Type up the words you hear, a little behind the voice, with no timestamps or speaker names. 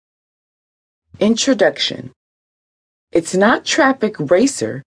Introduction. It's not Traffic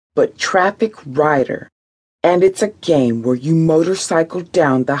Racer, but Traffic Rider. And it's a game where you motorcycle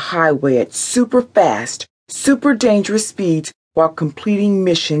down the highway at super fast, super dangerous speeds while completing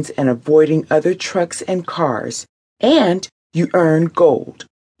missions and avoiding other trucks and cars. And you earn gold.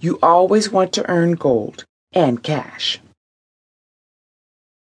 You always want to earn gold and cash.